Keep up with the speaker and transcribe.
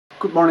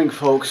Good morning,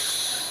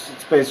 folks.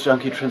 It's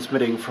baze.djunkiii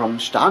transmitting from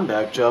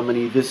Starnberg,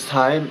 Germany this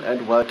time,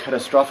 and while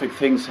catastrophic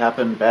things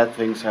happen, bad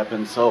things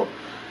happen. So,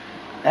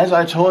 as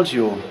I told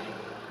you,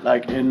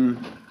 like in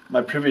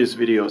my previous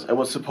videos, I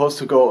was supposed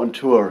to go on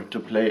tour to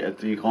play at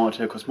the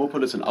Gängeviertel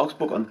Cosmopolis in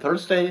Augsburg on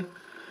Thursday,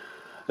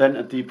 then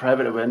at the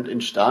private event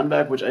in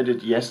Starnberg, which I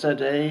did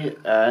yesterday,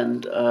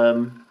 and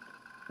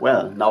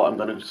well, now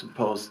I'm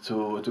supposed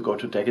to go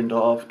to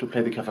Deggendorf to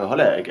play the Café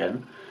Holler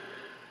again.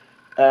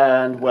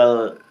 And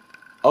well,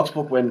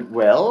 Augsburg went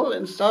well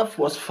and stuff,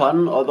 was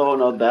fun, although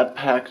not that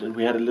packed, and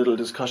we had a little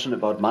discussion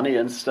about money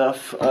and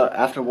stuff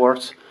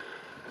afterwards.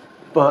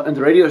 And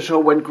the radio show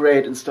went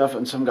great and stuff,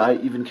 and some guy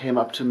even came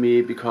up to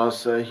me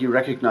because he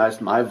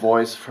recognized my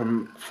voice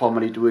from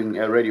formerly doing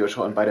a radio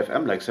show on Byte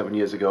FM like 7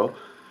 years ago,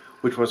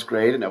 which was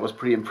great, and I was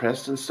pretty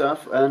impressed and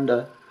stuff.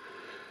 And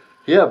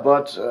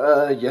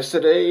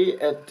yesterday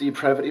at the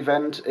private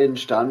event in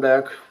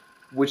Starnberg,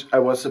 which I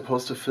was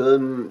supposed to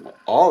film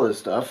all the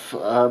stuff,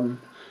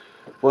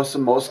 was the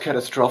most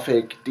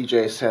catastrophic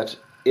DJ set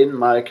in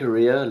my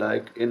career,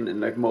 like in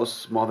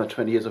more than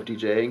 20 years of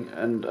DJing.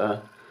 And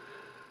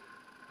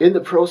in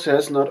the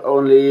process, not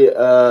only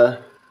I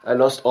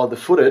lost all the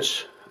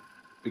footage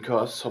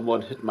because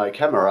someone hit my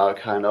camera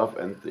kind of,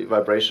 and the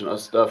vibration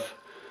of stuff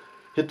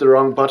hit the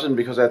wrong button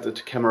because I had the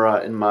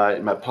camera in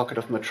my pocket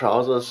of my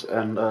trousers,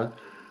 and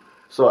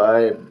so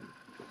I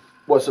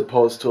was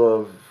supposed to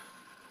have,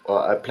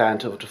 or I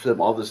planned to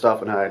film all the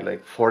stuff, and I had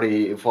like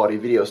 40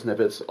 video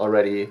snippets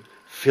already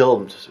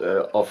filmed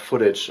of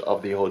footage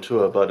of the whole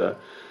tour. But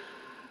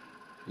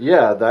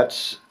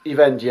that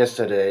event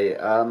yesterday,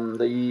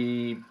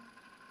 the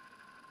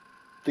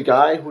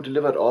guy who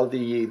delivered all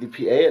the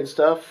PA and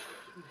stuff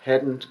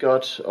hadn't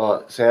got,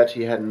 or said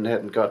he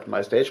hadn't got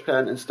my stage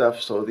plan and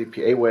stuff, so the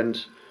PA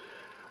went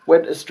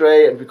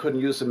astray and we couldn't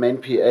use the main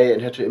PA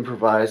and had to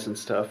improvise and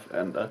stuff.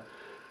 And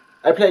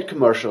I played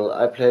commercial.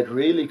 I played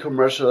really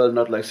commercial,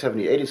 not like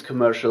 70s, 80s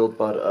commercial,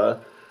 but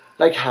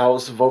like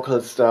house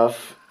vocal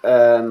stuff.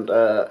 And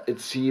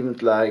it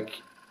seemed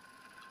like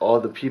all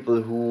the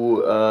people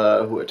who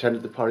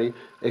attended the party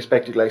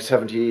expected like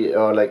 70s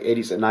or like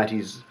 80s and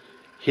 90s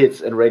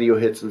hits and radio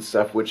hits and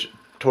stuff, which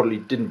totally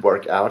didn't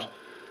work out.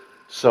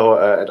 So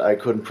and I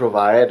couldn't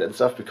provide and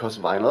stuff because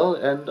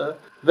vinyl. And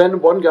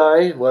then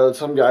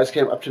some guys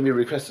came up to me,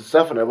 requested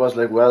stuff, and I was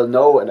like, well,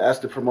 no, and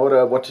asked the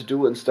promoter what to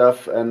do and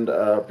stuff. And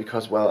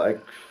because, well, I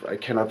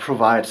cannot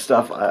provide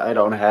stuff I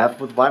don't have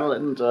with vinyl.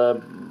 And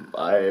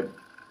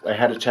I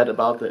had a chat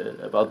about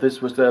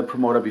this with the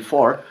promoter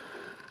before,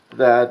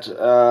 that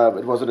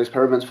it was an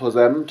experiment for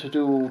them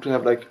to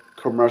have like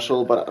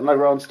commercial but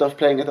underground stuff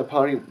playing at the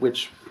party,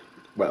 which,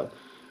 well,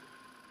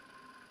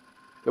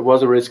 there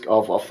was a risk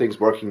of things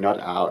working not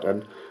out.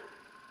 And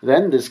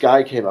then this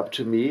guy came up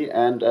to me,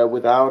 and he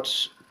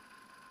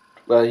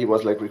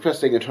was like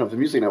requesting in terms of the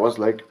music, and I was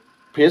like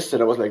pissed,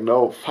 and I was like,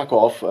 no, fuck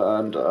off,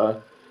 and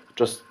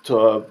just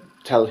to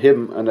tell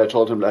him, and I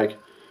told him like,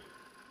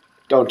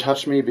 don't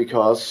touch me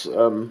because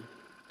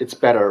it's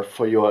better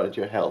for your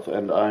health.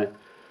 And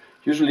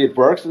usually it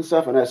works and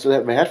stuff, and I still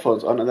have my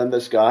headphones on. And then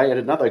this guy and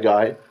another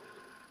guy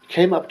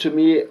came up to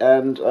me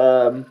and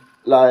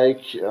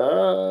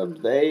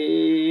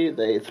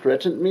they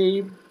threatened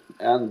me,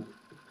 and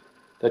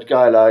that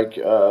guy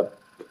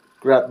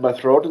grabbed my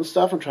throat and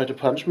stuff and tried to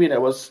punch me, and I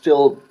was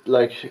still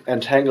like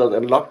entangled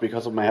and locked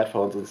because of my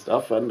headphones and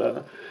stuff.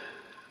 And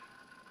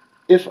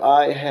if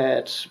I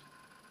had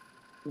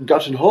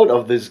gotten hold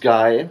of this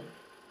guy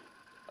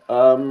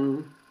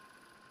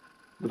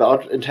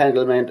without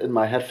entanglement in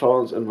my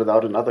headphones and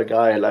without another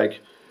guy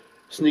like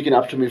sneaking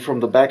up to me from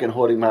the back and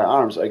holding my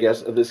arms, I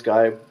guess this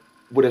guy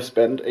would have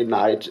spent a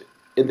night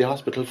in the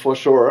hospital for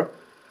sure,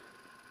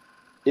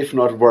 if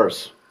not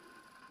worse.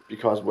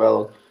 Because,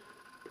 well,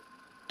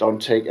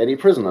 don't take any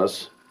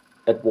prisoners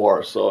at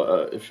war.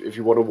 So if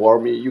you want to war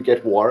me, you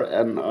get war.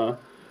 And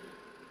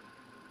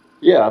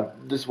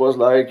this was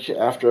like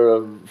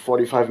after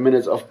 45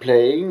 minutes of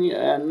playing,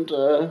 and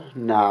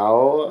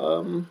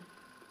now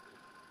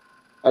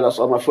I lost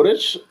all my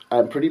footage.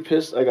 I'm pretty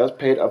pissed. I got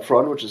paid up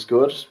front, which is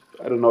good.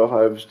 I don't know if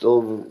I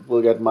still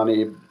will get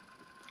money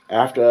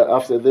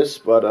after this,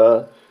 but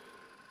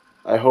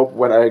I hope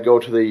when I go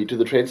to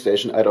the train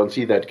station I don't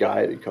see that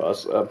guy,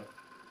 because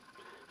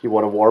he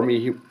want to war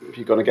me.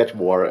 He gonna get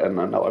war, and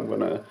now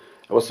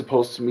I was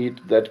supposed to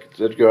meet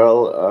that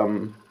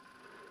girl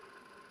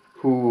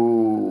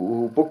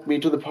who booked me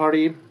to the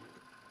party,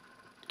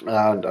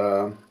 and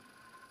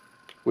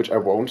which I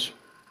won't,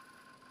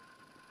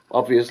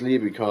 obviously,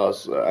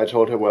 because I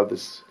told her, well,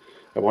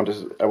 I want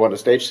a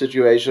stage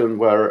situation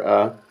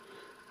where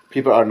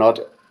people are not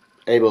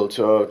able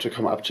to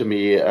come up to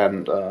me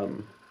and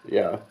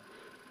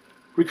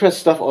request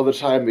stuff all the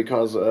time,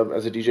 because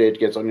as a DJ it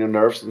gets on your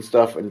nerves and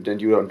stuff, and then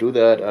you don't do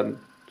that. And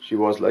she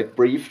was like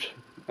briefed,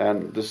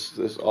 and this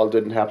all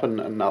didn't happen,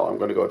 and now I'm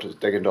gonna go to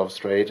Deggendorf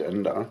straight,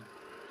 and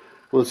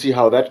we'll see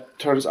how that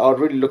turns out.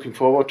 Really looking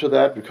forward to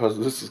that, because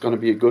this is gonna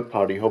be a good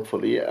party,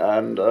 hopefully.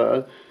 And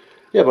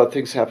yeah, but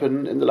things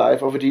happen in the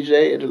life of a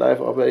DJ, in the life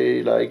of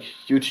a like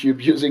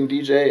YouTube using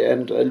DJ,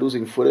 and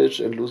losing footage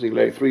and losing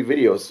like 3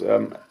 videos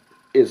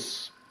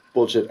is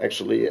bullshit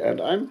actually,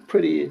 and I'm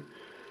pretty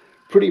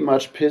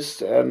much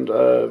pissed, and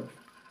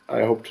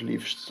I hope to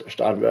leave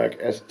Starnberg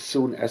as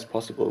soon as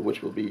possible,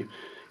 which will be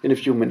in a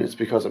few minutes,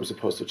 because I'm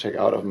supposed to check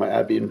out of my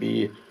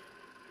Airbnb,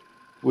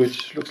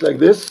 which looks like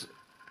this.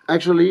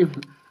 Actually,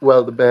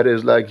 well, the bed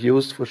is like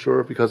used for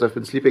sure because I've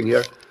been sleeping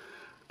here.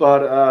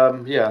 But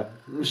yeah,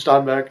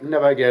 Starnberg,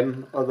 never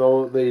again,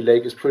 although the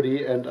lake is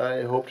pretty and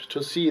I hoped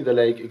to see the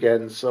lake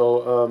again.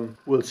 So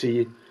we'll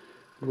see.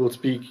 We'll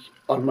speak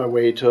on my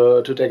way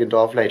to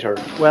Deggendorf later.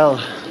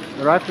 Well,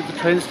 arrived at the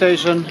train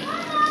station.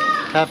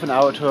 Half an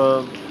hour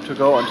to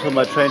go until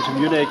my train to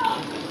Munich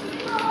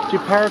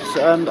departs.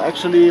 And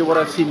actually what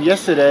I've seen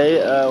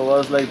yesterday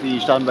was like the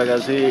Starnberger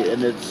See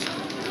in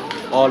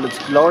all its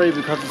glory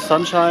because of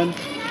sunshine.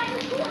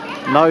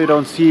 Now you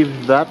don't see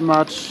that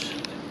much,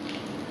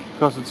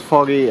 because it's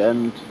foggy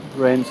and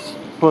rains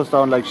pours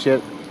down like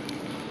shit.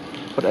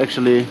 But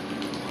actually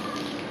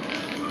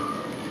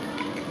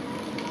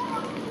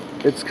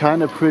it's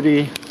kind of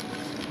pretty,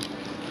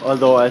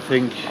 although I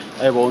think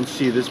I won't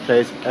see this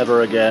place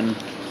ever again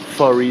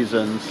for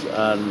reasons,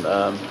 and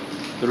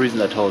the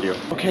reason I told you.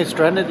 Okay,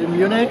 stranded in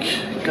Munich,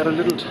 got a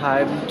little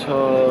time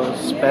to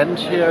spend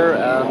here,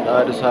 and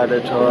I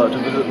decided to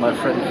visit my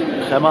friend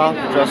Gemma.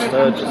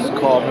 Just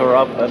called her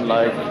up and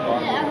like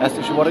asked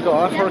if she wanted to go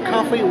out for a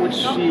coffee, which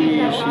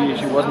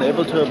she wasn't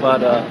able to,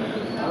 but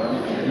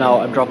now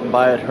I'm dropping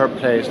by at her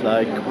place,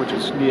 like, which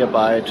is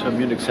nearby to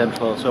Munich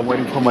Central, so I'm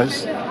waiting for my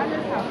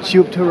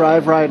tube to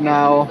arrive right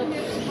now,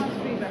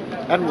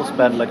 and we'll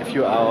spend like a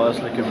few hours,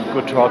 like a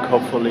good talk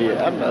hopefully,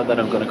 and then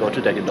I'm gonna go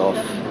to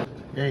Deggendorf.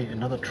 Yay,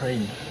 another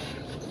train.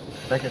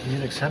 Back at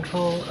Munich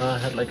Central,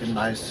 had like a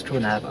nice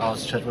 2.5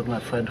 hours chat with my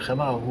friend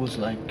Gemma, who's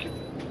like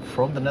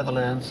from the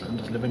Netherlands and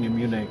is living in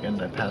Munich,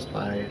 and I passed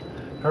by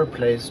her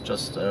place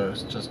just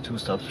 2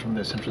 stops from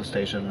the central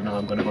station, and now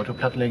I'm gonna go to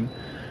Plattling,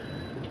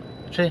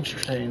 change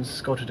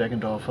trains, go to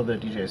Deggendorf for the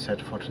DJ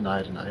set for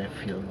tonight, and I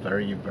feel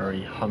very,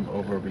 very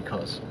hungover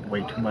because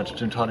way too much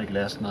gin tonic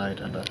last night,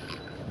 and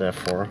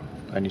therefore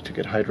I need to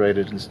get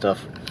hydrated and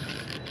stuff.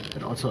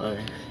 And also I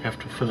have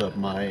to fill up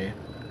my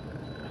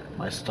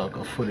stock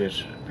of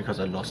footage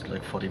because I lost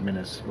like 40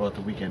 minutes throughout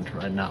the weekend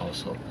right now.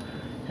 So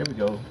here we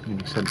go,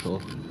 Munich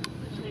Central.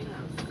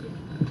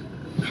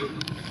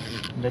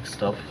 Next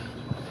stop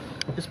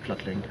is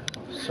Plattling.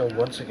 So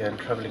once again,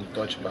 traveling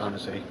Deutsche Bahn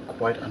is a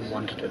quite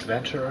unwanted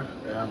adventure.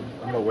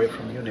 On my way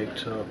from Munich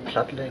to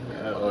Plattling,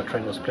 our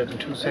train was split in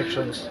 2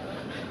 sections.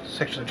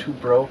 Section 2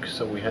 broke,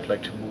 so we had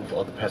like to move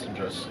all the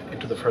passengers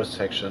into the first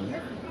section,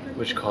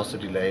 which caused a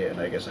delay, and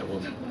I guess I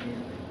will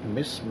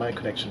miss my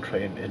connection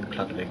train in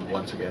Plattling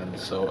once again,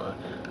 so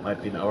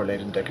might be an hour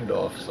late in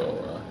Deggendorf,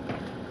 so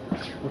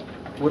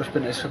would have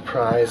been a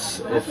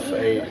surprise if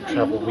a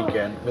travel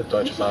weekend with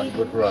Deutsche Bahn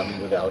would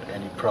run without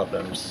any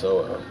problems.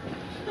 So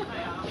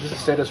this is the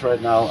status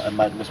right now. I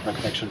might miss my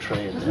connection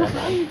train, and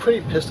I'm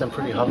pretty pissed, I'm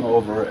pretty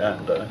hungover,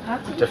 and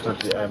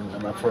definitely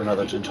I'm up for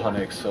another gin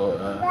tonic, so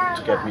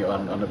to get me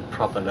on a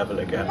proper level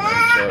again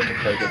and to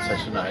play a good set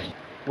tonight.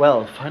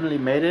 Well, finally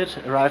made it,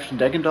 arrived in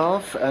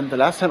Deggendorf, and the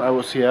last time I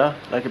was here,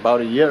 like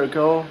about a year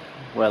ago,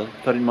 well,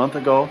 13 months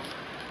ago,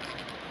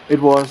 it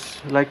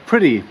was like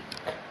pretty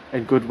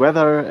and good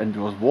weather, and it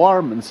was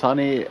warm and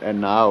sunny,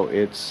 and now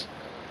it's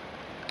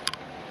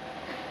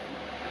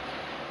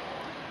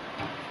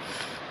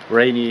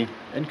rainy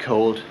and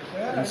cold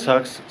and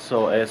sucks.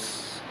 So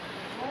as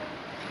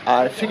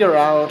I figure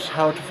out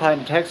how to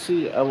find a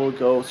taxi, I will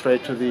go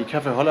straight to the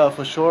Cafe Holler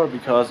for sure,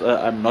 because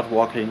I'm not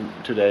walking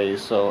today,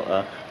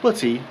 so we'll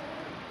see.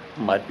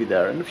 Might be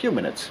there in a few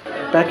minutes.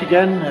 Back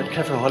again at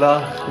Cafe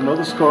Holler. You know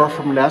the score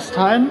from last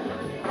time,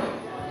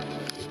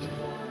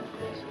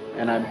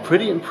 and I'm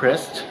pretty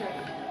impressed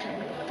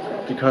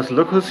because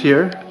look who's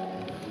here.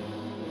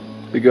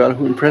 The girl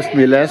who impressed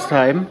me last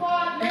time,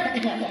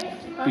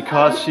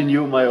 because she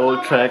knew my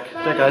old track,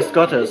 Der Geist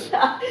Gottes.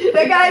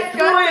 Der Geist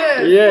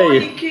Gottes!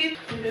 Yay!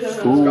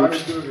 Food,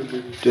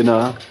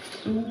 dinner,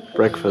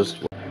 breakfast.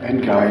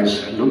 And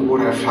guys, look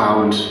what I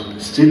found.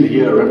 Still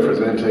here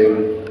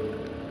representing.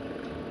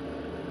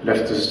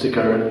 Left the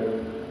sticker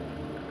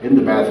in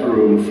the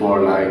bathroom for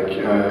like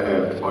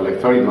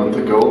 30 months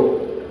ago,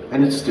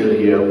 and it's still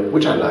here,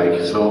 which I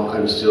like. So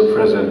I'm still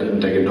present in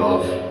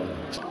Deggendorf.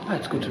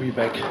 It's good to be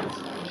back.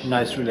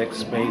 Nice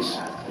relaxed space.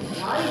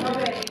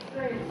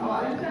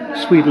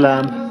 Sweet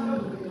lamp.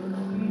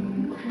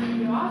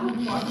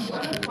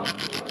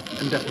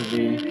 And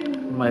definitely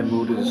my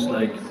mood is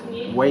like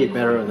way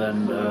better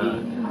than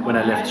when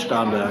I left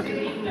Starnberg,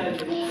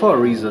 for a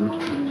reason.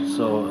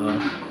 So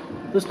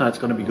this night's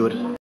gonna be good.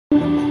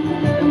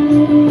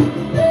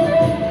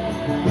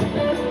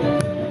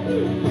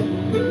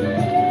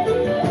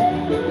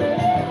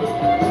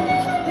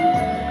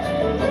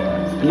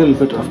 A little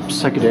bit of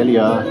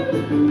psychedelia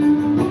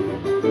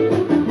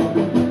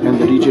and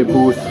the DJ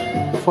booth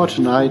for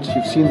tonight.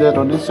 You've seen that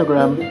on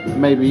Instagram,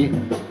 maybe.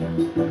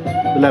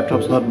 The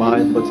laptop's not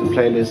mine, but it's a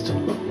playlist.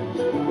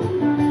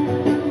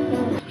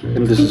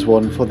 And this is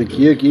one for the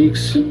gear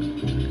geeks.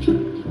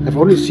 I've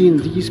only seen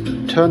these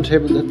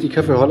turntables at the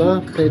Café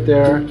Holler,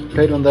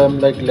 played on them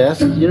like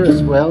last year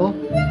as well.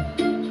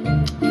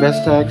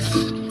 Vestax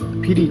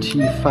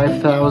PDT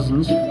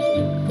 5000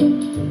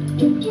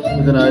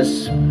 with a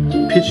nice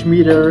pitch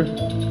meter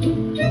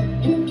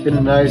in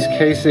a nice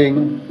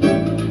casing.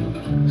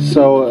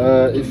 So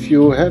if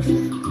you have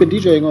been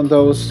DJing on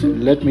those,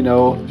 let me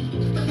know.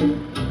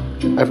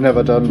 I've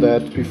never done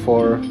that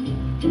before,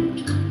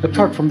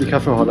 apart from the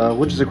Café Holler,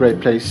 which is a great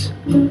place.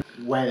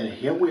 Well,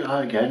 here we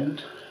are again.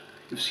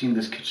 You've seen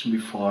this kitchen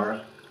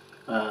before.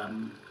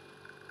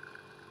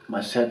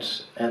 My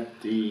set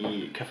at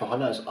the Café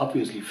Holler is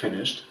obviously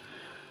finished.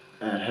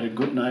 Had a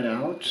good night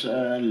out.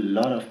 A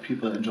lot of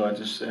people enjoyed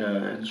the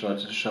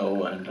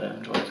show and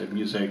enjoyed the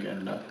music,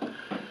 and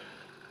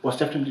was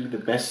definitely the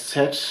best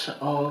set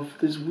of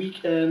this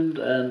weekend.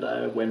 And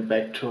I went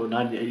back to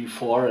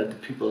 1984, and the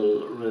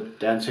people were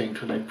dancing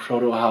to like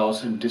proto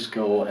house and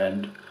disco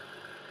and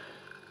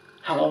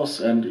house,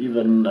 and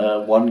even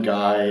one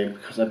guy,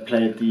 because I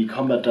played the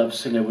Combat Dub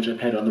singer, which I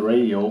played on the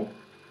radio,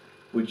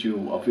 which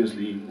you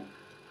obviously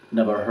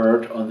never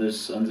heard on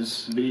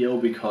this video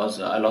because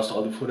I lost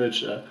all the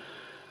footage.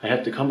 I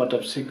had the Combat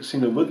Dub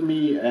singer with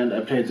me, and I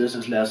played this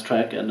as last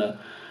track, and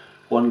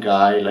one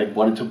guy like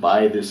wanted to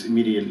buy this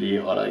immediately,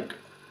 or like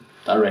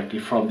directly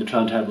from the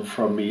turntable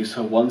from me.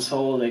 So one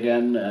sold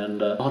again,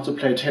 and I also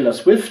played Taylor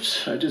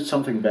Swift. I did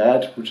Something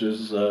Bad, which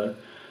is a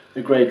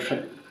great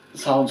track.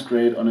 Sounds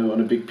great on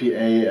a big PA,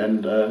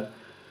 and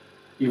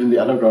even the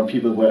underground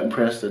people were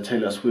impressed that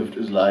Taylor Swift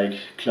is like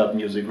club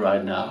music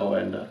right now.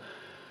 And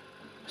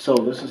so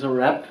this is a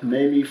wrap,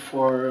 maybe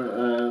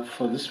for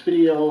this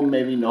video,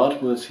 maybe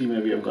not. We'll see.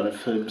 Maybe I'm gonna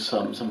film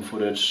some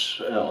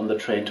footage on the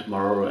train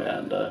tomorrow,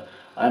 and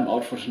I'm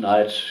out for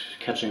tonight,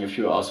 catching a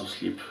few hours of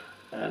sleep,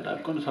 and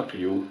I'm gonna talk to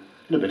you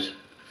in a bit.